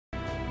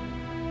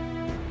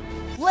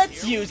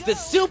Let's use the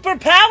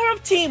superpower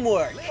of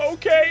teamwork!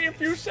 Okay, if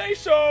you say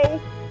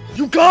so.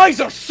 You guys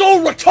are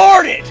so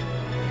retarded!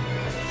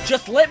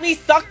 Just let me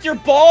suck your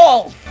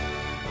balls!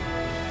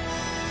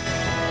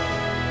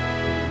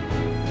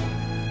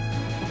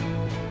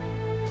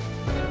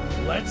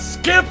 Let's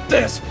skip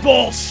this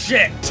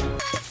bullshit!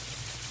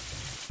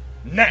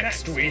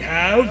 Next we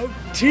have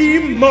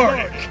Team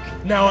Marnik.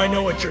 Now I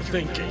know what you're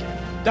thinking.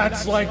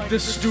 That's like the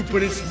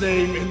stupidest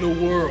name in the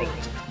world.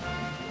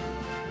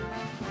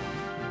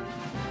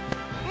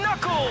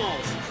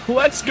 Knuckles!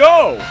 Let's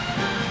go!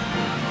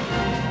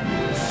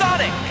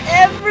 Sonic!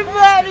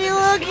 Everybody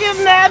look at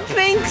that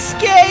pink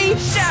skate!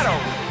 Shadow!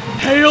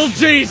 Hail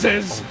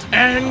Jesus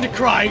and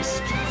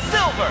Christ!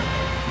 Silver!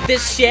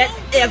 This shit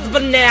is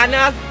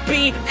bananas!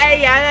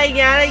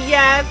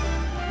 B-A-N-A-N-A-N!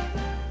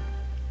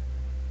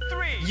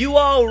 3. You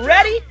all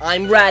ready?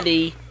 I'm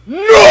ready.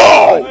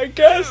 No! I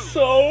guess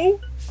so.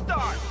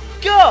 Start!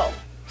 Go!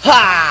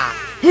 Ha!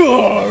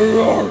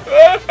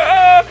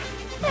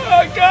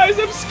 Guys,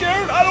 I'm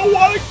scared. I don't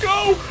want to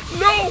go.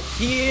 No!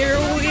 Here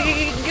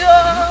we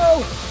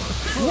go!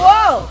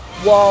 Whoa!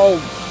 Whoa!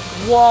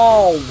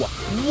 Whoa!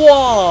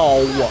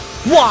 Whoa!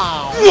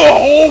 Wow!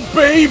 Oh,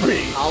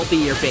 baby! I'll be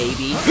your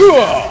baby.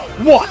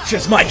 Watch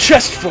as my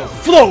chest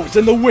flows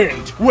in the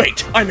wind.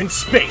 Wait, I'm in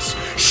space.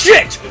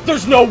 Shit!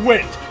 There's no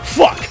wind.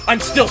 Fuck! I'm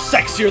still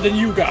sexier than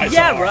you guys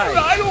Yeah, are. right.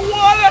 I don't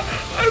wanna.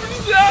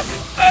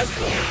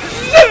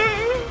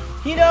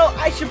 You know,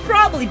 I should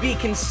probably be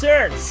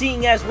concerned,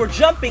 seeing as we're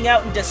jumping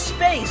out into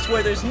space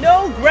where there's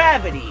no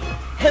gravity.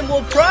 And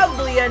we'll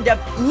probably end up,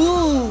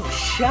 ooh,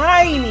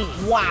 shiny.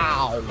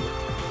 Wow.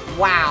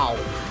 Wow.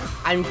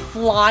 I'm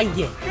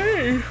flying.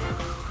 Hey,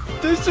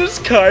 this is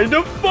kind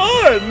of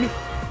fun.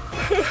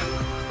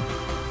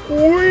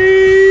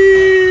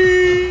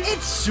 Whee!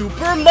 It's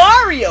Super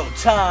Mario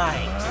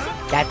time!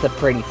 That's a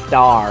pretty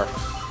star.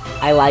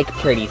 I like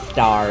pretty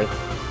stars.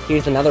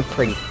 Here's another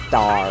pretty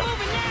star.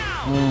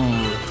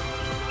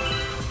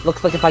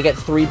 Looks like if I get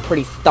 3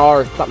 pretty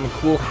stars, something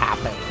cool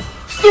happens.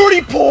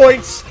 30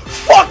 points!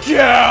 Fuck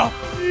yeah!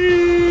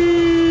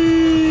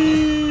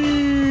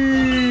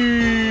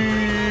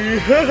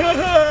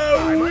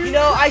 You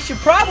know, I should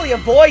probably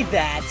avoid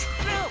that.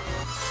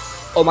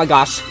 Oh my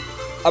gosh.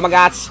 Oh my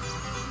gosh.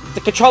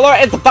 The controller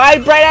is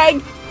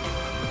vibrating!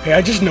 Hey,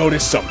 I just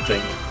noticed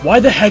something. Why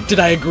the heck did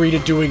I agree to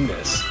doing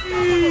this?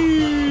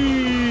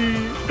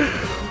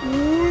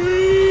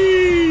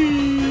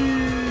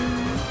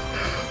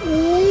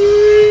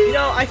 You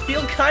know, I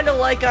feel kind of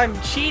like I'm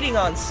cheating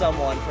on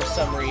someone for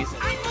some reason.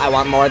 I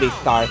want more of these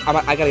stars. I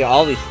gotta get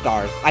all these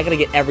stars. I gotta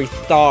get every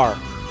star.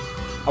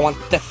 I want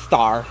this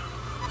star.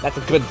 That's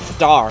a good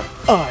star.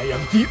 I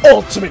am the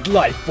ultimate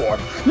life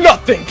form.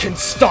 Nothing can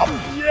stop me.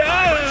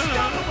 Yeah!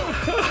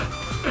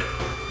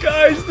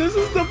 Guys, this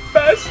is the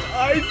best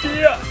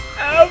idea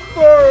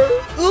ever!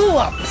 Ooh,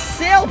 a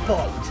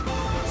sailboat!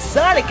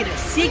 Sonic and his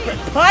secret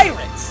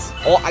pirates!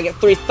 Oh, I get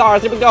 3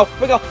 stars. Here we go.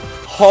 Here we go.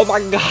 Oh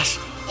my gosh.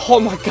 Oh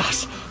my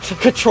gosh. The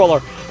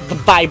controller is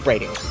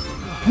vibrating.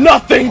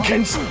 Nothing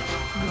can stop.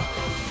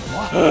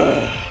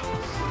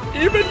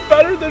 Even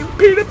better than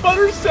peanut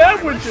butter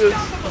sandwiches!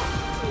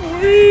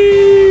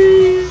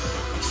 Whee!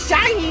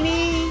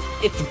 Shiny!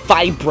 It's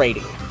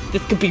vibrating.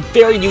 This could be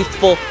very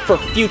useful for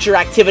future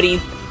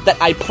activities that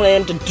I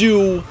plan to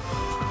do.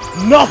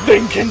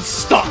 Nothing can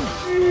stop.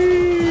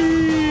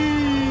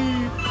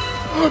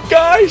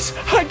 Guys,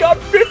 I got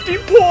 50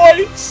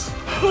 points!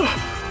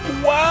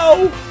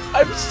 Wow,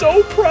 I'm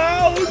so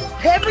proud!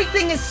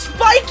 Everything is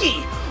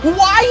spiky!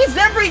 Why is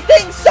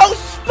everything so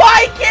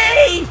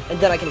spiky? And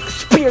then I can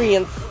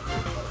experience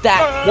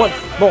that once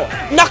more.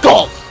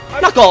 Knuckles!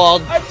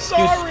 Knuckles! I'm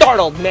sorry. You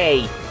startled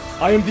me.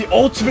 I am the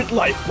ultimate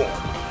life form.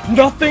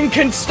 Nothing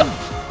can stop.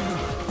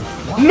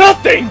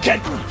 Nothing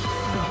can.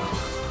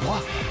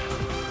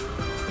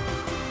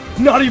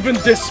 Not even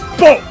this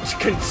boat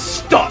can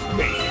stop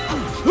me.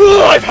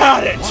 I've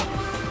had it.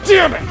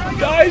 Damn it,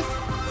 Guys,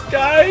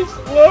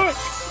 look!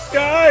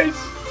 Guys,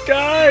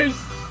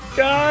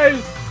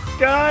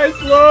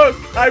 look!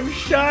 I'm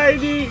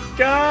shiny,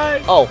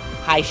 guys! Oh,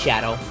 hi,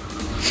 Shadow.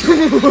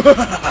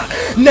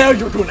 Now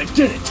you're gonna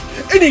get it.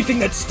 Anything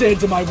that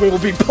stands in my way will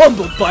be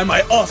pummeled by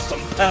my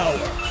awesome power.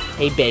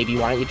 Hey, baby,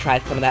 why don't you try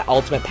some of that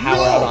ultimate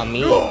power out on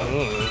me? No.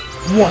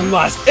 One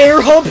last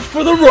air hump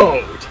for the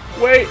road.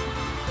 Wait,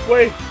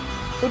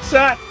 what's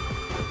that?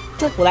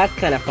 Well, that's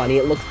kind of funny.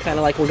 It looks kind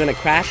of like we're gonna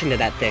crash into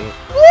that thing.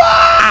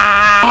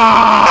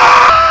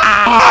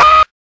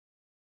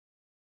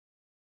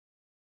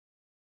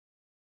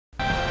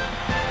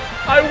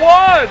 I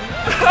won!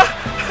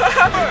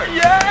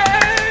 Yay!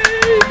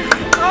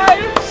 I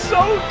am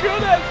so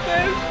good at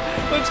this!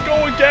 Let's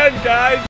go again, guys!